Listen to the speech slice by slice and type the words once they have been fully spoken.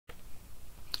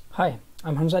Hi,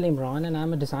 I'm Hamza Ali Imran and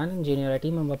I'm a design engineer at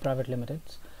Member Private Limited.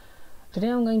 Today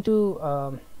I'm going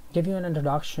to give you an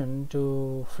introduction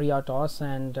to FreeRTOS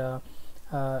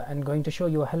and going to show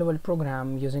you a HelloWorld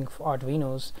program using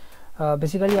Arduinos.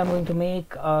 Basically, I'm going to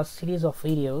make a series of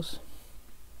videos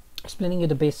explaining you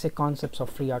the basic concepts of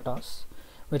FreeRTOS,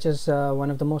 which is one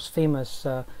of the most famous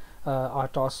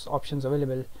RTOS options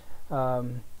available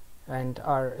and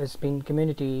is being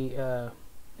community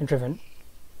driven.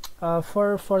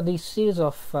 For this series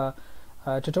of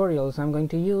tutorials, I'm going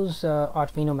to use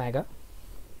Arduino Mega.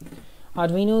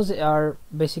 Arduinos are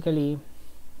basically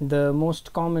the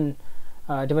most common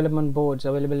development boards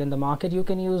available in the market. You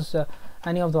can use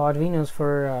any of the Arduinos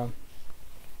for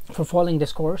following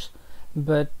this course,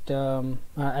 but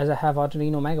as I have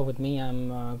Arduino Mega with me,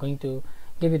 I'm going to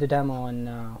give you the demo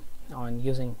on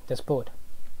using this board.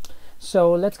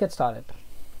 So let's get started.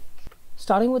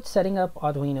 Starting with setting up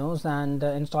Arduinos and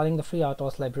installing the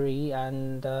FreeRTOS library,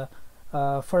 and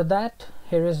for that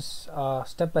here is a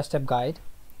step-by-step guide.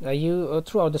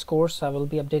 Throughout this course I will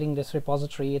be updating this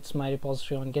repository. It's my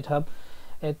repository on GitHub.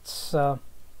 It's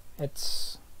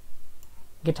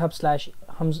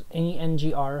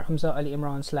github/engr Hamza Ali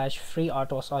Imran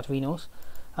 /FreeRTOS Arduinos.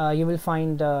 You will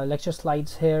find lecture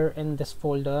slides here in this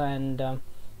folder, and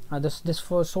this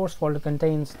source folder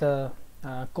contains the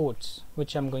codes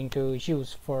which I'm going to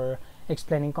use for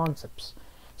explaining concepts.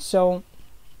 So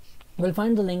we'll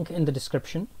find the link in the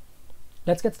description.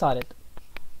 Let's get started.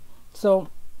 So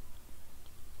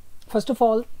first of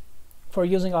all, for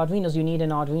using Arduinos, you need an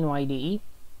Arduino Ide.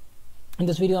 In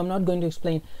this video I'm not going to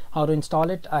explain how to install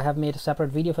it. I have made a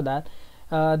separate video for that.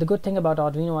 The good thing about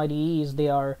Arduino Ide is they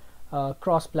are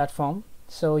cross-platform,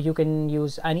 so you can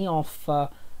use any of the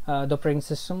operating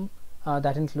system.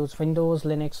 That includes Windows,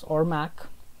 Linux, or Mac.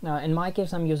 In my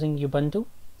case, I'm using Ubuntu,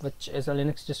 which is a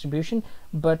Linux distribution,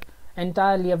 but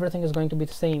entirely everything is going to be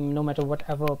the same no matter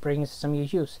whatever operating system you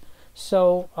use.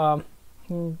 So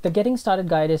the getting started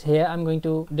guide is here. I'm going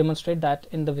to demonstrate that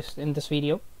in this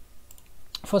video.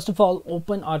 First of all,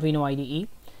 open Arduino IDE.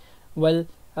 Well,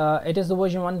 it is the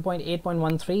version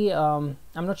 1.8.13.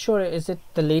 I'm not sure is it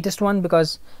the latest one,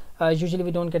 because usually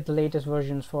we don't get the latest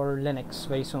versions for Linux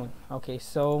very soon. Okay,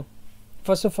 so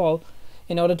first of all,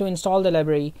 in order to install the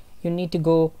library, you need to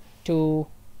go to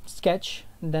Sketch.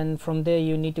 Then from there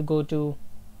you need to go to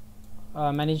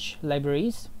Manage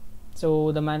Libraries.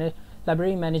 So the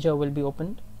library manager will be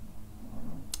opened.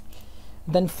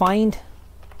 Then find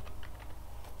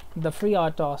the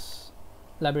FreeRTOS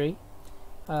library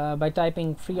by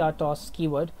typing FreeRTOS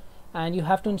keyword, and you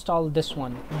have to install this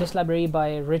library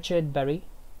by Richard Berry.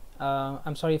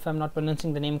 I'm sorry if I'm not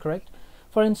pronouncing the name correct.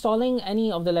 For installing any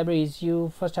of the libraries,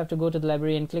 you first have to go to the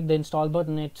library and click the install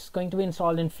button. It's going to be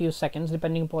installed in few seconds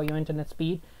depending upon your internet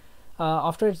speed.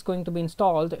 After it's going to be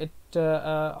installed,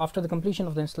 after the completion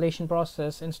of the installation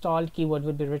process, installed keyword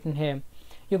will be written here.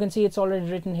 You can see it's already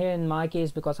written here in my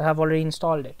case because I have already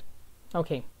installed it.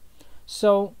 Okay,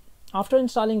 so after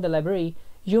installing the library,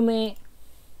 you may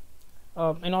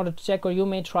in order to check, or you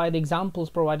may try the examples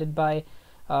provided by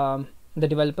the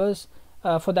developers.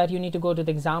 For that you need to go to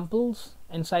the examples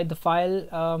inside the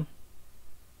file,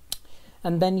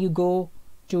 and then you go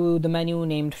to the menu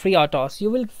named FreeRTOS. You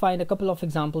will find a couple of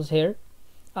examples here.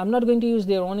 I'm not going to use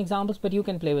their own examples, but you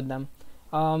can play with them.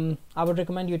 I would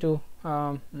recommend you to,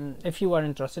 if you are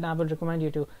interested, I would recommend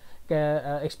you to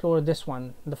explore this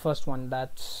one, the first one,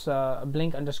 that's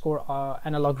blink _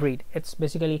 analog read. It's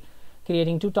basically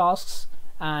creating two tasks,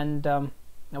 and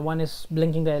one is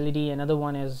blinking the LED, another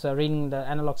one is reading the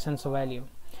analog sensor value.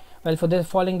 Well, for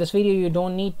following this video, you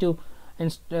don't need to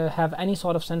have any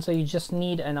sort of sensor. You just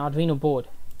need an Arduino board.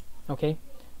 Okay,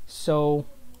 so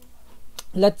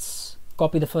let's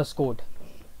copy the first code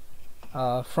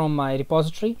from my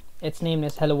repository. Its name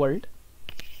is HelloWorld,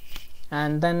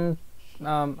 and then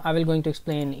I will going to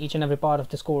explain each and every part of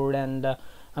this code, and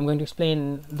I'm going to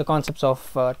explain the concepts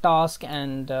of task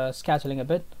and scheduling a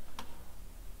bit.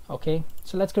 Okay,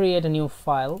 so let's create a new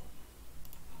file.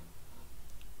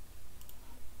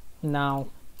 Now,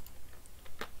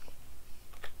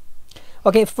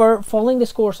 okay, for following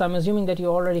this course, I'm assuming that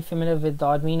you're already familiar with the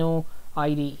Arduino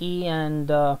IDE and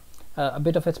a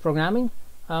bit of its programming,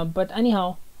 but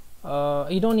anyhow,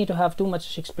 you don't need to have too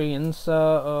much experience.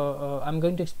 I'm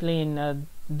going to explain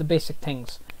the basic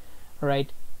things,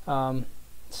 right?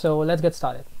 So let's get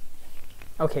started.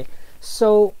 Okay,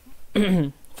 so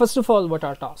first of all, what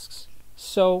are tasks?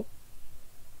 So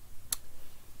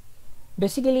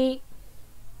basically,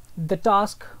 the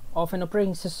task of an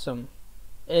operating system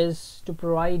is to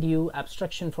provide you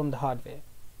abstraction from the hardware,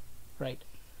 right?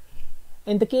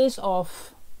 In the case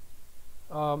of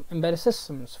embedded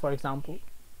systems, for example,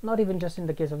 not even just in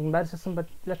the case of embedded system, but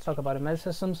let's talk about embedded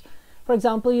systems. For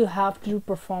example, you have to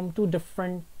perform two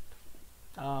different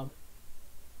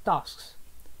tasks.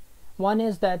 One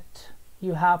is that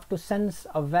you have to sense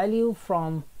a value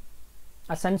from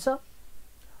a sensor.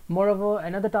 Moreover,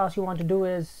 another task you want to do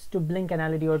is to blink an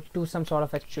LED or do some sort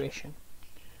of actuation.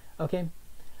 Okay,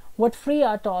 what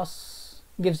FreeRTOS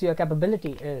gives you a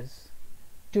capability is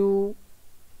to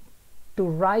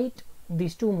write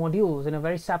these two modules in a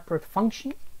very separate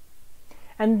function,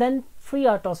 and then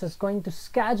FreeRTOS is going to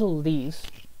schedule these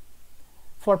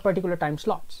for particular time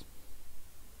slots.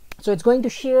 So it's going to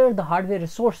share the hardware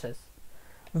resources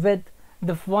with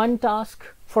the one task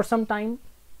for some time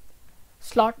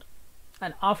slot,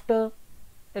 and after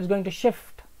it's going to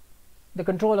shift the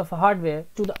control of a hardware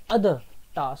to the other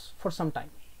task for some time.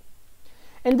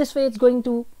 In this way, it's going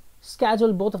to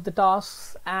schedule both of the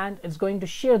tasks, and it's going to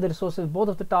share the resources both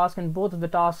of the tasks, and both of the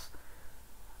tasks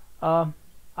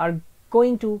are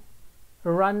going to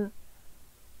run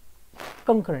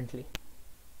concurrently.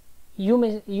 You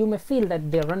may feel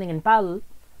that they are running in parallel,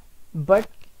 but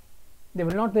they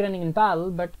will not be running in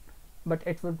parallel, but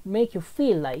it would make you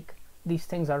feel like these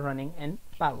things are running in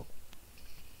parallel.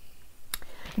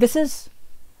 This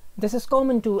is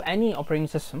common to any operating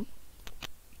system,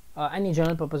 any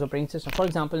general purpose operating system. For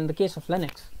example, in the case of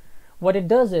Linux, what it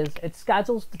does is it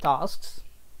schedules the tasks.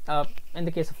 In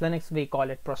the case of Linux, we call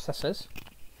it processes,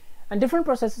 and different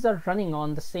processes are running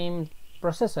on the same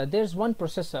processor. There's one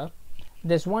processor,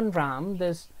 there's one RAM,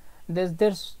 there's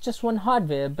just one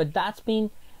hardware, but that's being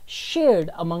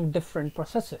shared among different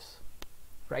processes,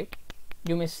 right?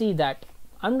 You may see that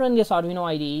I'm running this Arduino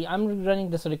Ide, I'm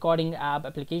running this recording app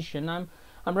application, I'm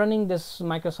running this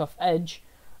Microsoft Edge,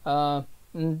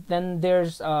 then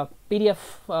there's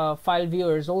PDF file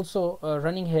viewers also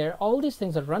running here. All these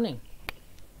things are running,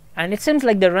 and it seems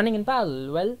like they're running in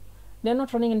parallel. Well, they're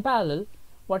not running in parallel.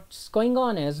 What's going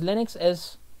on is Linux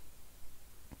is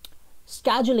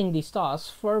scheduling these tasks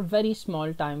for very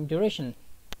small time duration,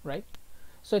 right?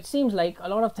 So it seems like a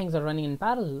lot of things are running in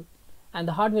parallel, and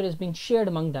the hardware is being shared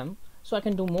among them, so I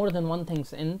can do more than one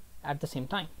things at the same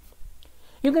time.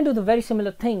 You can do the very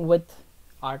similar thing with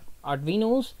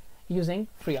Arduinos using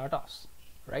FreeRTOS,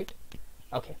 right?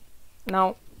 Okay,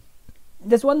 now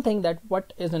there's one thing, that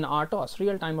what is an RTOS,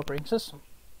 real-time operating system?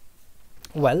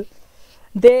 Well,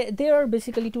 there are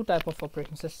basically two types of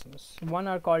operating systems. One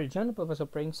are called general purpose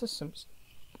operating systems,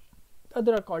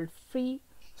 other are called RTOS,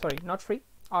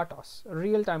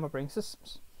 real-time operating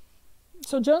systems.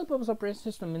 So general purpose operating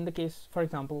system, in the case, for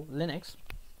example, Linux,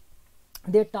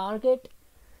 their target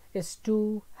is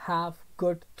to have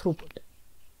good throughput,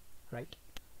 right?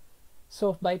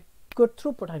 So by good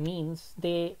throughput, I means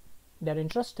they're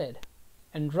interested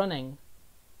in running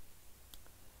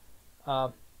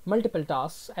multiple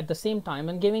tasks at the same time,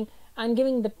 and giving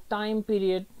the time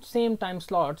period, same time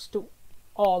slots to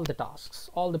all the tasks,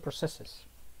 all the processes.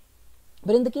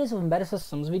 But in the case of embedded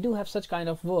systems, we do have such kind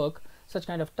of work, such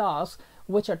kind of tasks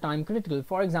which are time critical.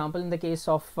 For example, in the case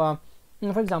of for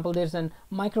example, there's a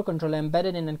microcontroller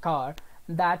embedded in a car.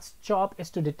 That's job is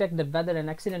to detect that whether an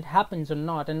accident happens or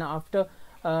not, and after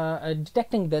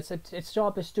detecting this, its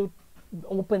job is to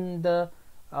open the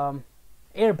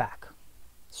airbag.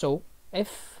 So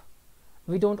if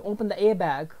we don't open the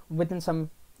airbag within some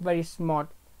very small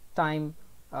time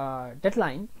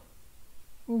deadline,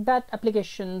 that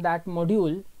application, that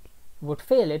module would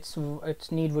fail.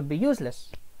 Its need would be useless,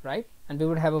 right? And we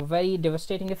would have a very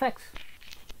devastating effects.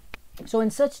 So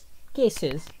in such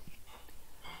cases,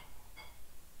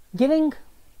 giving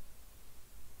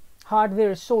hardware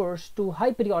resource to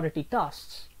high priority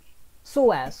tasks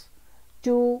so as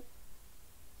to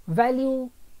value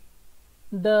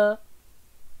the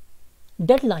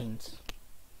deadlines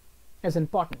is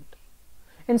important.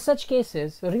 In such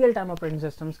cases, real-time operating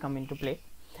systems come into play,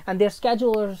 and their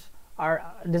schedulers are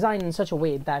designed in such a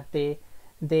way that they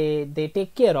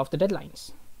take care of the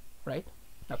deadlines, right?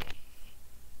 Okay.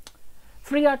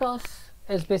 FreeRTOS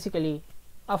is basically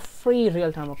a free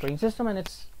real-time operating system, and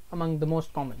it's among the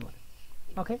most common one.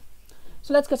 Okay,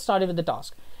 so let's get started with the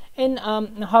task, in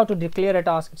how to declare a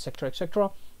task, etc.,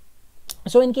 etc.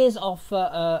 So in case of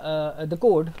the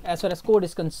code, as far as code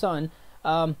is concerned,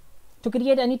 to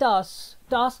create any tasks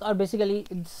are basically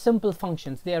simple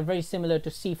functions. They are very similar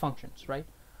to C functions, right?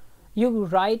 You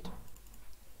write,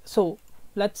 so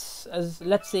let's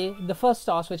say the first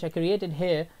task which I created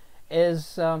here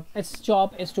is its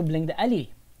job is to blink the LED,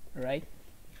 right?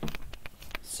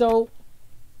 So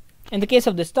in the case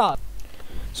of this task,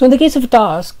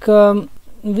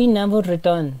 we never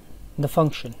return the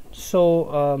function.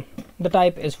 So the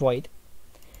type is void,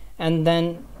 and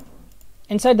then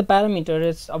inside the parameter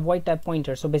is a void type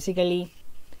pointer. So basically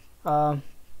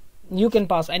you can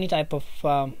pass any type of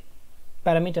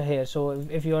parameter here. So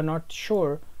if you are not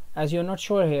sure, as you're not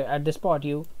sure here at this spot,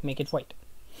 you make it void.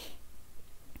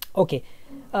 Okay,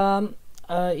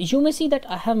 you may see that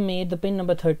I have made the pin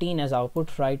number 13 as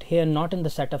output right here, not in the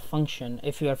setup function,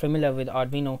 if you are familiar with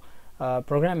Arduino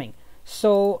programming.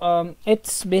 So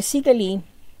it's basically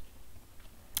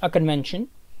a convention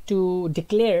to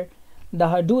declare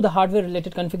do the hardware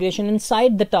related configuration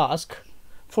inside the task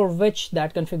for which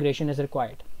that configuration is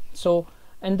required. So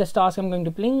in this task, I'm going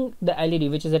to bring the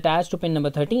LED which is attached to pin number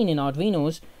 13 in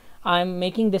Arduino's. I'm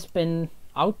making this pin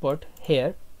output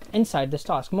here inside this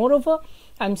task. Moreover,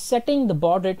 I'm setting the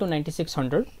baud rate to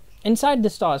 9600 inside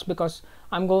this task because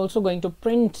I'm also going to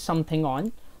print something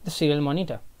on the serial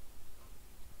monitor.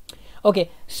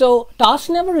 Okay, so task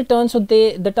never returns. So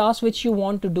the task which you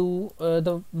want to do,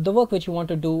 the work which you want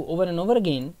to do over and over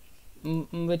again,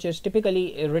 which is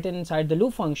typically written inside the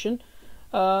loop function,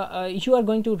 you are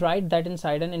going to write that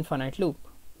inside an infinite loop,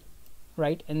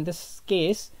 right? In this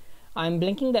case, I'm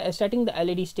blinking setting the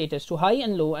LED status to high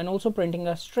and low, and also printing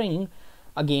a string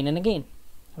again and again,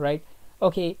 right?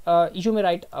 Okay, you may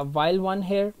write a while one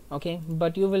here, okay,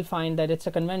 but you will find that it's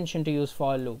a convention to use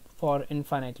for loop, for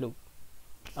infinite loop.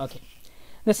 Okay,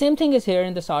 the same thing is here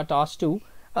in this task too.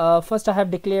 First I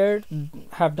have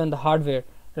done the hardware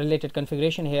related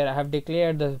configuration here. I have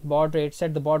declared the baud rate,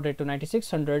 set the baud rate to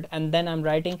 9600, and then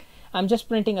I'm just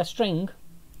printing a string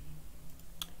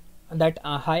that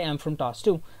hi, I'm from task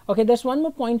 2. Okay, there's one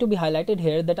more point to be highlighted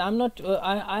here, that I'm not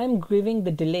I am giving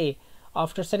the delay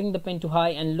after setting the pin to high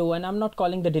and low, and I'm not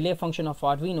calling the delay function of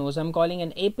Arduino's. I'm calling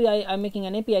an API. I'm making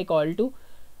an API call to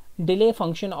delay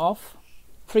function of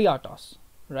FreeRTOS,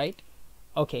 right?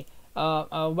 Okay,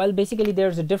 well, basically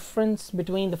there's a difference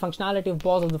between the functionality of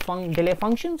both of the delay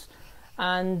functions,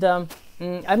 and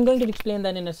I'm going to explain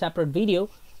that in a separate video,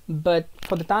 but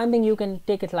for the time being you can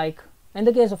take it like, in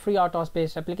the case of FreeRTOS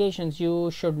based applications,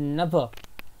 you should never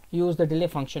use the delay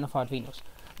function of Arduino's.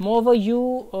 Moreover,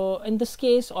 you in this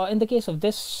case, or in the case of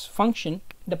this function,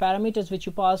 the parameters which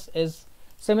you pass is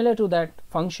similar to that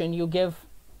function. You give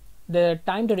the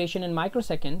time duration in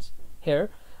microseconds here.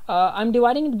 I'm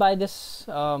dividing it by this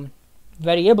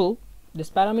variable, this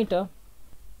parameter,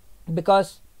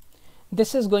 because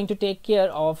this is going to take care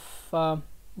of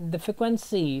the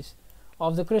frequencies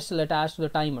of the crystal attached to the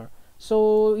timer.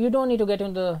 So you don't need to get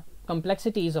into the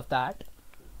complexities of that.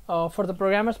 For the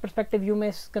programmer's perspective, you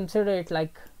may consider it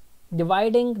like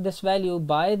dividing this value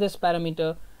by this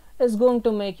parameter is going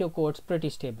to make your codes pretty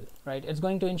stable, right? It's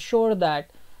going to ensure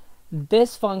that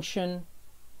this function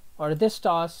or this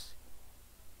task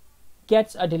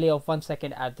gets a delay of 1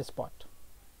 second at this spot.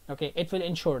 Okay, it will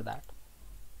ensure that.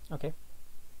 Okay,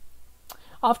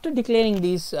 after declaring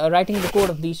these, writing the code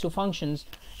of these two functions,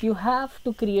 you have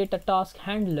to create a task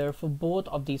handler for both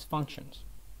of these functions,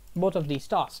 both of these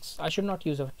tasks. I should not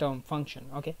use a term function.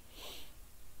 Okay,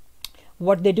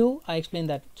 what they do, I explain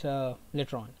that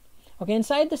later on. Okay,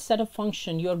 inside the setup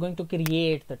function, you are going to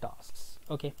create the tasks.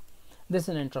 Okay, this is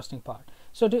an interesting part.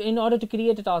 So in order to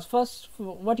create a task, first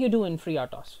what you do in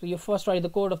FreeRTOS, you first write the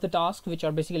code of the task, which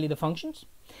are basically the functions.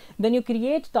 Then you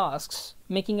create tasks,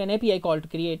 making an API call to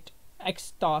create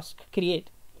X task create,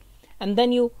 and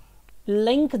then you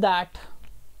link that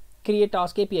create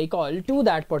task API call to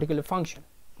that particular function.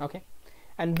 Okay,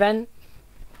 and when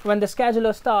the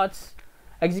scheduler starts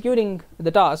executing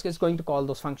the task, is going to call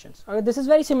those functions. This is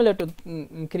very similar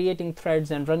to creating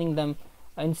threads and running them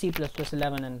in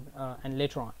C++11 and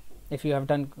later on, if you have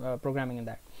done programming in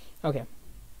that. Okay,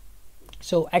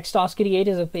 so X task create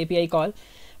is a API call.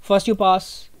 First you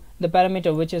pass the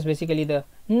parameter, which is basically the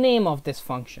name of this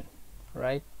function,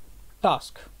 right?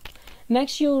 Task.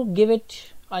 Next you give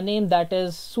it a name that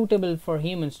is suitable for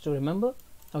humans to remember.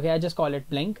 Okay, I just call it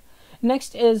blink.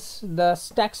 Next is the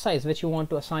stack size which you want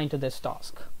to assign to this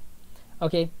task.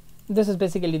 Okay, this is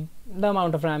basically the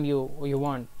amount of RAM you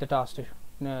want the task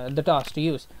to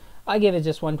use. I gave it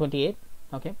just 128.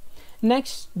 Okay,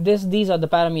 next these are the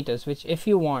parameters which, if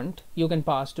you want, you can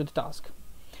pass to the task.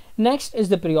 Next is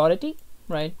the priority,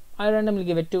 right? I randomly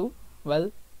give it 2.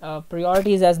 Well,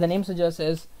 priorities, as the name suggests,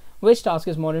 is which task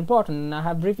is more important, and I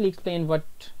have briefly explained what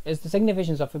is the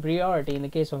significance of a priority in the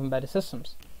case of embedded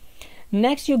systems.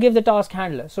 Next you give the task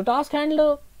handler. So task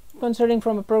handler, considering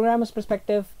from a programmer's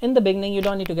perspective, in the beginning you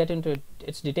don't need to get into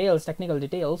its details, technical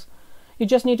details. You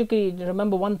just need to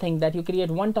remember one thing, that you create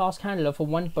one task handler for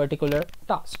one particular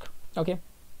task. Okay,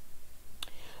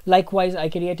 likewise I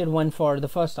created one for the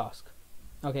first task.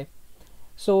 Okay,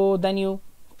 so then you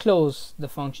close the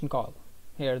function call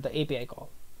here, the API call.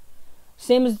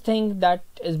 Same is the thing that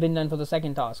is been done for the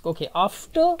second task. Okay,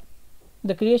 after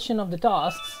the creation of the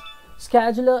tasks,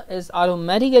 scheduler is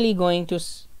automatically going to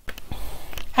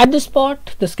at this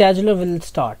part the scheduler will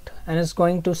start and is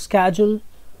going to schedule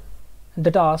the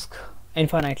task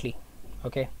infinitely.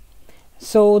 Okay,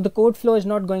 so the code flow is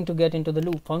not going to get into the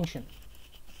loop function,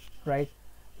 right?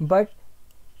 But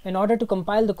in order to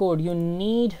compile the code, you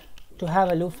need to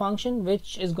have a loop function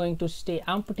which is going to stay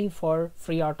empty for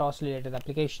FreeRTOS related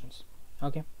applications.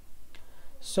 Okay,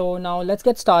 so now let's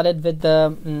get started with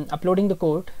the uploading the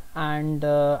code, and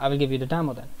I will give you the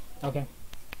demo then. Okay,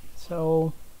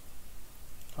 so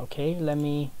okay, let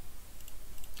me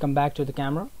come back to the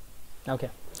camera.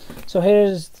 Okay, so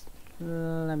here's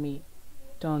let me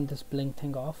turn this blink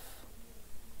thing off.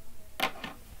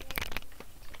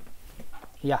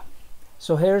 Yeah,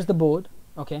 so here's the board.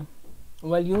 Okay,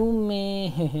 well, you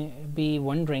may be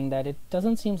wondering that it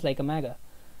doesn't seem like a Mega,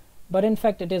 but in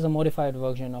fact it is a modified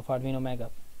version of Arduino Mega.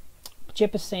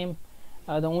 Chip is same.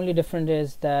 The only difference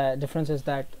is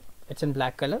that it's in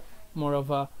black color. More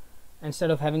of a, instead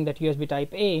of having that USB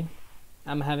type A,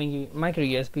 I'm having a micro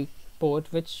USB port,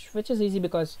 which is easy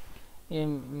because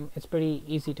it's pretty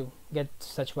easy to get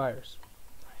such wires,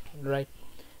 right?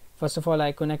 First of all,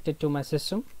 I connect it to my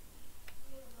system.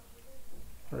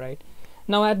 Right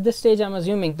now, at this stage, I'm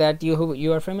assuming that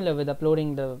you are familiar with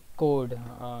uploading the code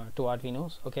to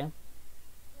Arduinos. Okay,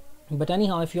 but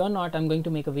anyhow, if you are not, I'm going to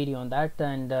make a video on that,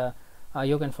 and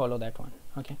you can follow that one.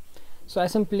 Okay, so I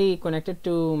simply connected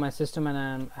to my system,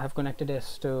 and I have connected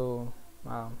this to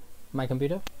my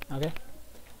computer. Okay,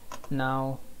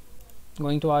 now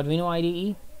going to Arduino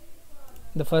IDE,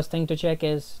 the first thing to check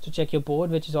is to check your port,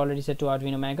 which is already set to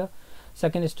Arduino Mega.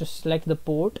 Second is to select the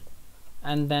port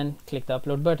and then click the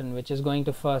upload button, which is going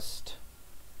to first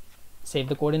save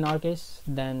the code in our case,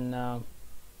 then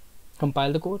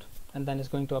compile the code, and then it's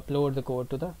going to upload the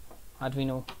code to the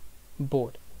Arduino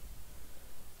board.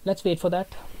 Let's wait for that,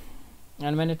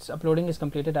 and when its uploading is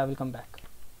completed, I will come back.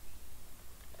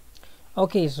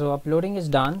 Okay, so uploading is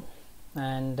done,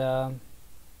 and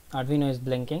Arduino is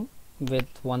blinking with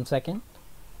 1 second.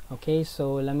 Okay,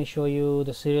 so let me show you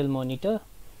the serial monitor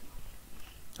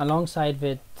alongside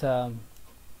with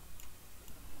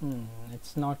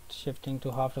it's not shifting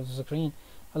to half of the screen,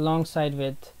 alongside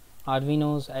with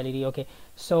Arduino's LED. Okay,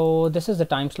 so this is the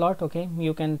time slot. Okay,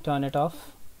 you can turn it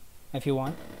off if you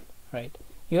want, right?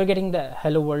 You're getting the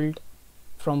hello world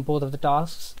from both of the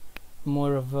tasks.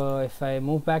 More of if I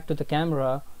move back to the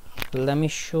camera, let me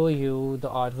show you the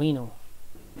Arduino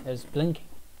is blinking,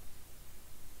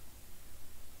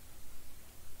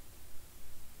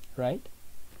 right?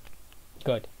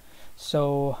 Good.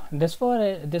 So this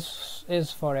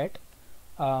is for it.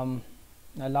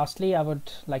 Lastly, I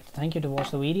would like to thank you to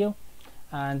watch the video,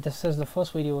 and this is the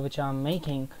first video which I'm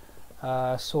making,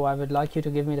 so I would like you to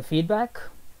give me the feedback.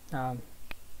 I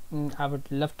would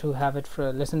love to have it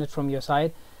listen it from your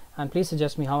side, and please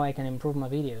suggest me how I can improve my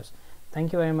videos.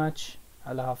 Thank you very much.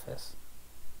 Allah Hafiz.